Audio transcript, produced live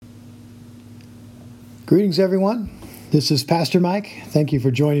Greetings, everyone. This is Pastor Mike. Thank you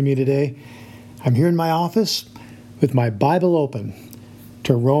for joining me today. I'm here in my office with my Bible open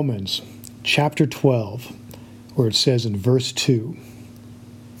to Romans chapter 12, where it says in verse 2,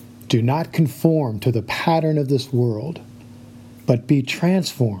 "Do not conform to the pattern of this world, but be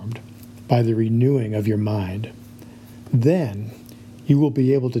transformed by the renewing of your mind. Then you will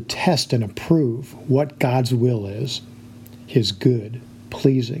be able to test and approve what God's will is, His good,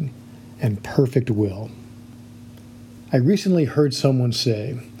 pleasing, and perfect will." I recently heard someone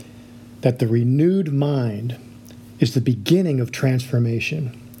say that the renewed mind is the beginning of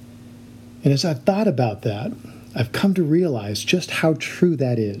transformation. And as I've thought about that, I've come to realize just how true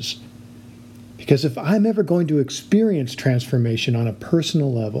that is. Because if I'm ever going to experience transformation on a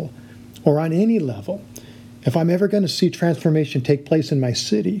personal level, or on any level, if I'm ever going to see transformation take place in my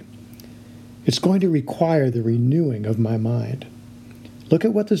city, it's going to require the renewing of my mind. Look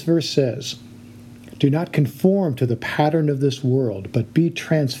at what this verse says. "Do not conform to the pattern of this world, but be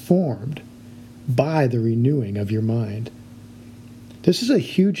transformed by the renewing of your mind." This is a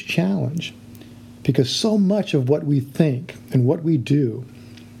huge challenge because so much of what we think and what we do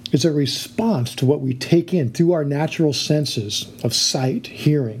is a response to what we take in through our natural senses of sight,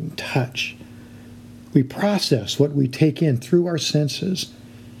 hearing, touch. We process what we take in through our senses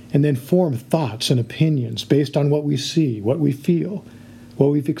and then form thoughts and opinions based on what we see, what we feel, what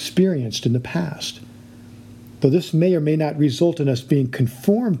we've experienced in the past. Though this may or may not result in us being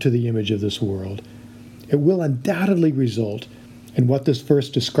conformed to the image of this world, it will undoubtedly result in what this verse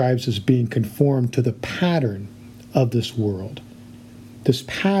describes as being conformed to the pattern of this world. This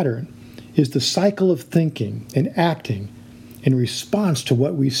pattern is the cycle of thinking and acting in response to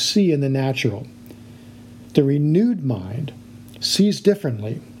what we see in the natural. The renewed mind sees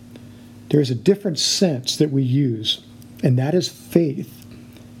differently. There is a different sense that we use, and that is faith.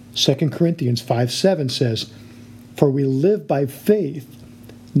 2 Corinthians 5:7 says, "For we live by faith,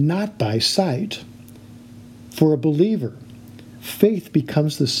 not by sight." For a believer, faith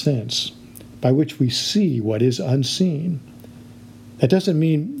becomes the sense by which we see what is unseen. That doesn't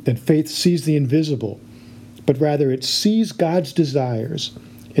mean that faith sees the invisible, but rather it sees God's desires.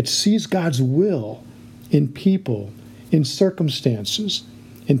 It sees God's will in people, in circumstances,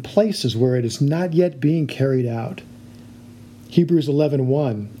 in places where it is not yet being carried out. Hebrews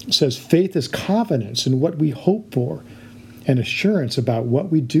 11:1 says, "Faith is confidence in what we hope for and assurance about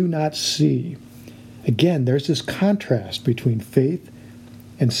what we do not see." Again, there's this contrast between faith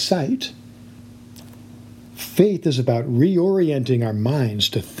and sight. Faith is about reorienting our minds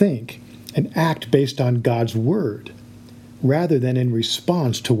to think and act based on God's Word, rather than in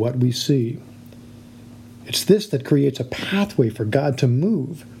response to what we see. It's this that creates a pathway for God to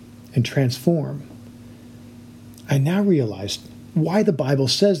move and transform. I now realize why the Bible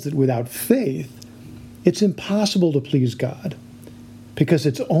says that without faith, it's impossible to please God. Because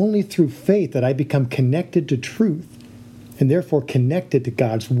it's only through faith that I become connected to truth and therefore connected to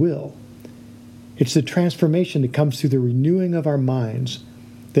God's will. It's the transformation that comes through the renewing of our minds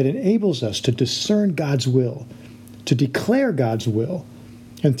that enables us to discern God's will, to declare God's will,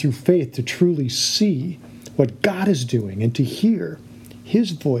 and through faith to truly see what God is doing and to hear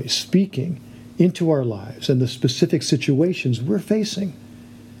His voice speaking into our lives and the specific situations we're facing.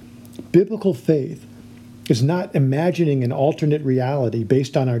 Biblical faith is not imagining an alternate reality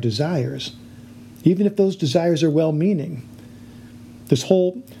based on our desires, even if those desires are well-meaning. This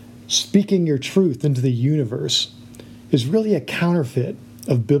whole speaking your truth into the universe is really a counterfeit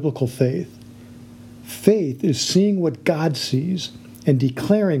of biblical faith. Faith is seeing what God sees and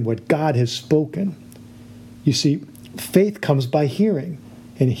declaring what God has spoken. You see, faith comes by hearing,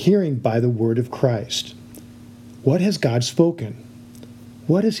 and hearing by the word of Christ. What has God spoken?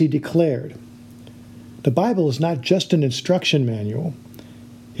 What has He declared? The Bible is not just an instruction manual.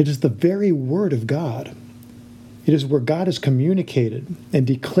 It is the very Word of God. It is where God has communicated and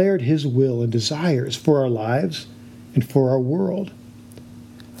declared His will and desires for our lives and for our world.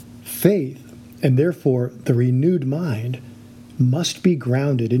 Faith, and therefore the renewed mind, must be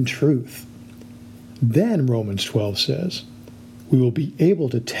grounded in truth. Then, Romans 12 says, we will be able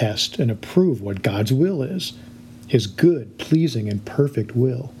to test and approve what God's will is, His good, pleasing, and perfect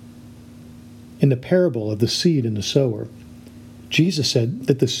will. In the parable of the seed and the sower, Jesus said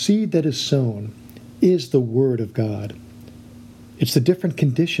that the seed that is sown is the Word of God. It's the different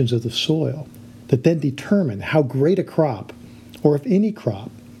conditions of the soil that then determine how great a crop, or if any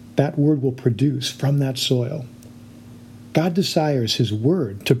crop, that Word will produce from that soil. God desires His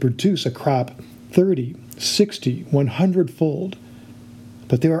Word to produce a crop 30, 60, 100-fold.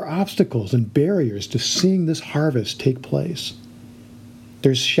 But there are obstacles and barriers to seeing this harvest take place.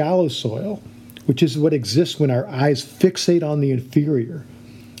 There's shallow soil, which is what exists when our eyes fixate on the inferior,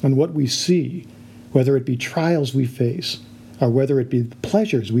 on what we see, whether it be trials we face or whether it be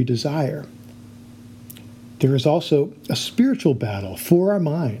pleasures we desire. There is also a spiritual battle for our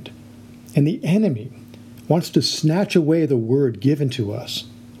mind, and the enemy wants to snatch away the word given to us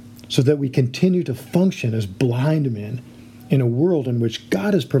so that we continue to function as blind men in a world in which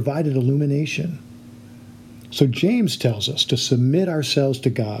God has provided illumination. So James tells us to submit ourselves to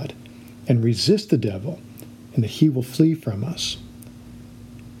God and resist the devil, and that he will flee from us.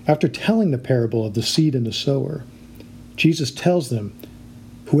 After telling the parable of the seed and the sower, Jesus tells them,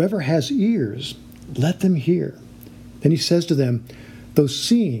 "Whoever has ears, let them hear." Then he says to them, "Though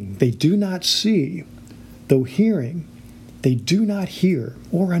seeing, they do not see. Though hearing, they do not hear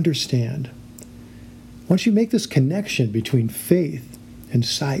or understand." Once you make this connection between faith and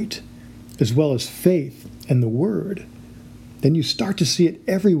sight, as well as faith and the Word, then you start to see it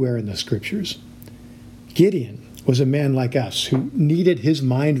everywhere in the Scriptures. Gideon was a man like us who needed his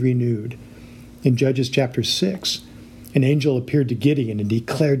mind renewed. In Judges chapter 6, an angel appeared to Gideon and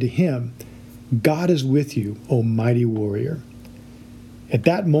declared to him, "God is with you, O mighty warrior." At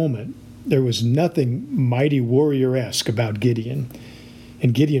that moment, there was nothing mighty warrior-esque about Gideon,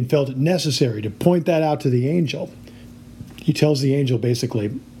 and Gideon felt it necessary to point that out to the angel. He tells the angel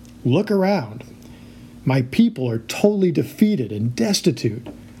basically, "Look around. My people are totally defeated and destitute.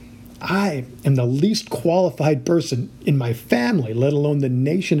 I am the least qualified person in my family, let alone the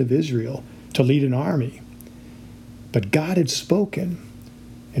nation of Israel, to lead an army." But God had spoken,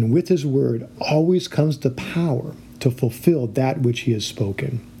 and with his word always comes the power to fulfill that which he has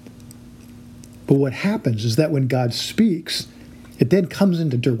spoken. But what happens is that when God speaks, it then comes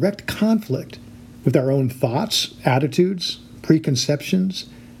into direct conflict with our own thoughts, attitudes, preconceptions,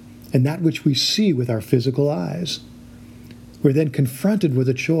 and that which we see with our physical eyes. We're then confronted with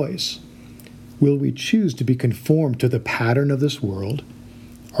a choice. Will we choose to be conformed to the pattern of this world,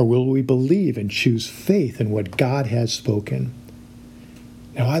 or will we believe and choose faith in what God has spoken?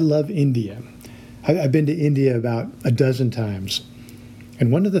 Now, I love India. I've been to India about a dozen times.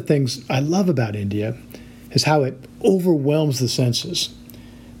 And one of the things I love about India is how it overwhelms the senses.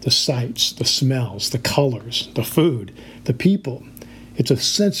 The sights, the smells, the colors, the food, the people. It's a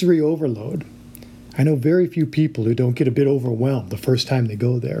sensory overload. I know very few people who don't get a bit overwhelmed the first time they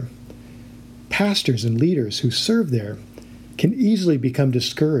go there. Pastors and leaders who serve there can easily become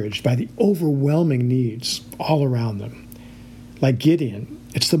discouraged by the overwhelming needs all around them. Like Gideon,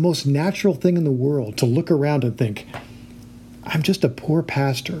 it's the most natural thing in the world to look around and think, I'm just a poor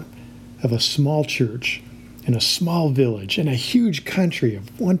pastor of a small church in a small village in a huge country of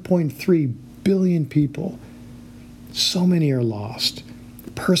 1.3 billion people. So many are lost.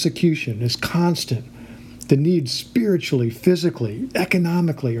 Persecution is constant. The needs spiritually, physically,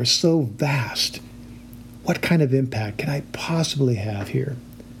 economically are so vast. What kind of impact can I possibly have here?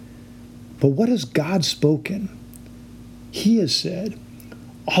 But what has God spoken? He has said,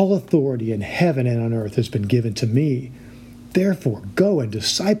 "All authority in heaven and on earth has been given to me. Therefore, go and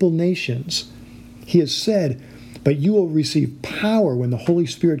disciple nations." He has said, "But you will receive power when the Holy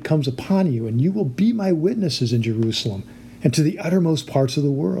Spirit comes upon you, and you will be my witnesses in Jerusalem and to the uttermost parts of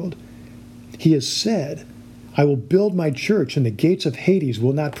the world." He has said, "I will build my church, and the gates of Hades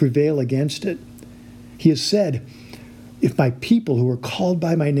will not prevail against it." He has said, "If my people who are called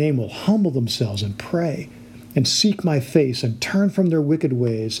by my name will humble themselves and pray and seek my face and turn from their wicked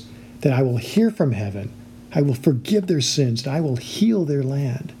ways, then I will hear from heaven, I will forgive their sins, and I will heal their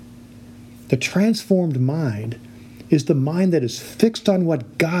land." The transformed mind is the mind that is fixed on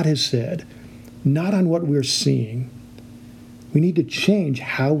what God has said, not on what we're seeing. We need to change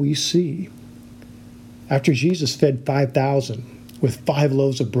how we see. After Jesus fed 5,000 with 5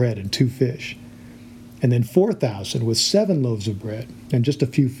 loaves of bread and 2 fish, and then 4,000 with 7 loaves of bread and just a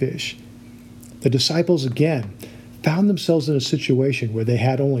few fish, the disciples again found themselves in a situation where they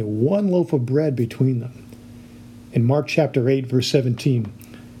had only 1 loaf of bread between them. In Mark chapter 8, verse 17,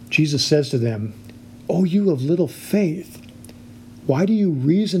 Jesus says to them, "O you of little faith, why do you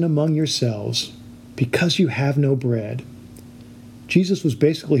reason among yourselves because you have no bread?" Jesus was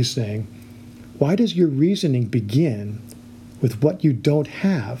basically saying, why does your reasoning begin with what you don't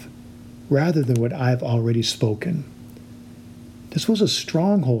have rather than what I've already spoken? This was a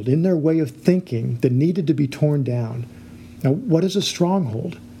stronghold in their way of thinking that needed to be torn down. Now, what is a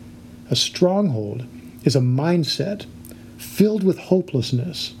stronghold? A stronghold is a mindset filled with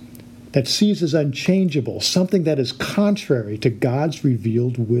hopelessness that sees as unchangeable something that is contrary to God's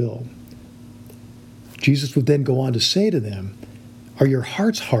revealed will. Jesus would then go on to say to them, "Are your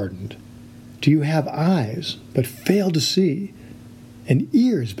hearts hardened? Do you have eyes but fail to see? and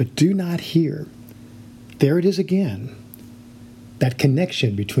ears but do not hear. There it is again, that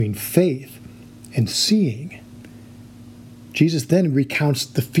connection between faith and seeing. Jesus then recounts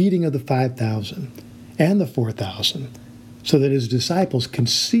the feeding of the 5,000 and the 4,000 so that his disciples can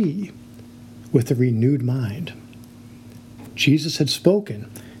see with a renewed mind. Jesus had spoken,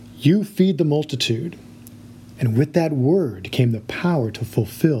 "You feed the multitude." And with that word came the power to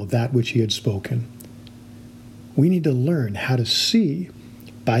fulfill that which he had spoken. We need to learn how to see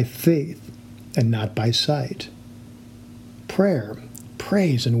by faith and not by sight. Prayer,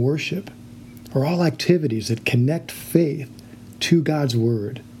 praise, and worship are all activities that connect faith to God's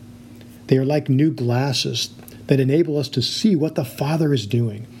word. They are like new glasses that enable us to see what the Father is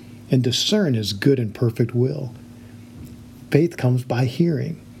doing and discern his good and perfect will. Faith comes by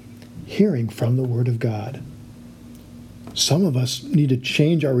hearing from the word of God. Some of us need to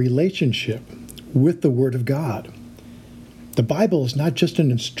change our relationship with the Word of God. The Bible is not just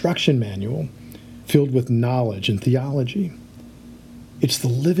an instruction manual filled with knowledge and theology. It's the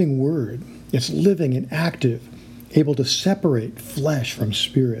living Word. It's living and active, able to separate flesh from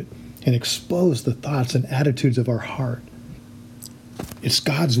spirit and expose the thoughts and attitudes of our heart. It's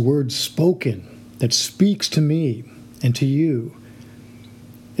God's Word spoken that speaks to me and to you.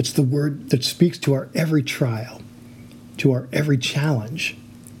 It's the Word that speaks to our every trial, to our every challenge.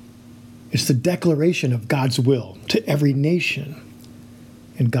 It's the declaration of God's will to every nation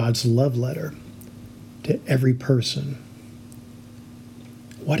and God's love letter to every person.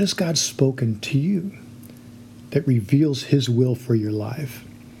 What has God spoken to you that reveals his will for your life,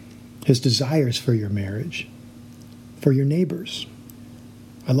 his desires for your marriage, for your neighbors?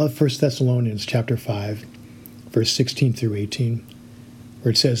 I love 1 Thessalonians chapter 5, verse 16 through 18,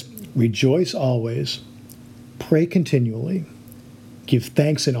 where it says, "Rejoice always, pray continually, give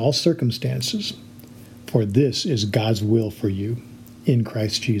thanks in all circumstances, for this is God's will for you in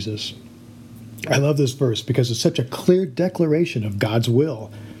Christ Jesus." I love this verse because it's such a clear declaration of God's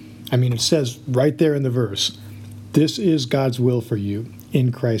will. I mean, it says right there in the verse, this is God's will for you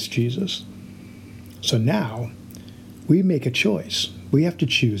in Christ Jesus. So now we make a choice. We have to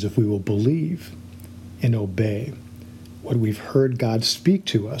choose if we will believe and obey what we've heard God speak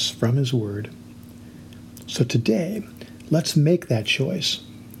to us from his word. So today, let's make that choice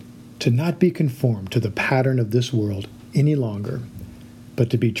to not be conformed to the pattern of this world any longer, but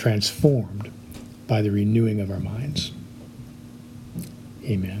to be transformed by the renewing of our minds.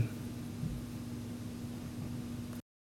 Amen.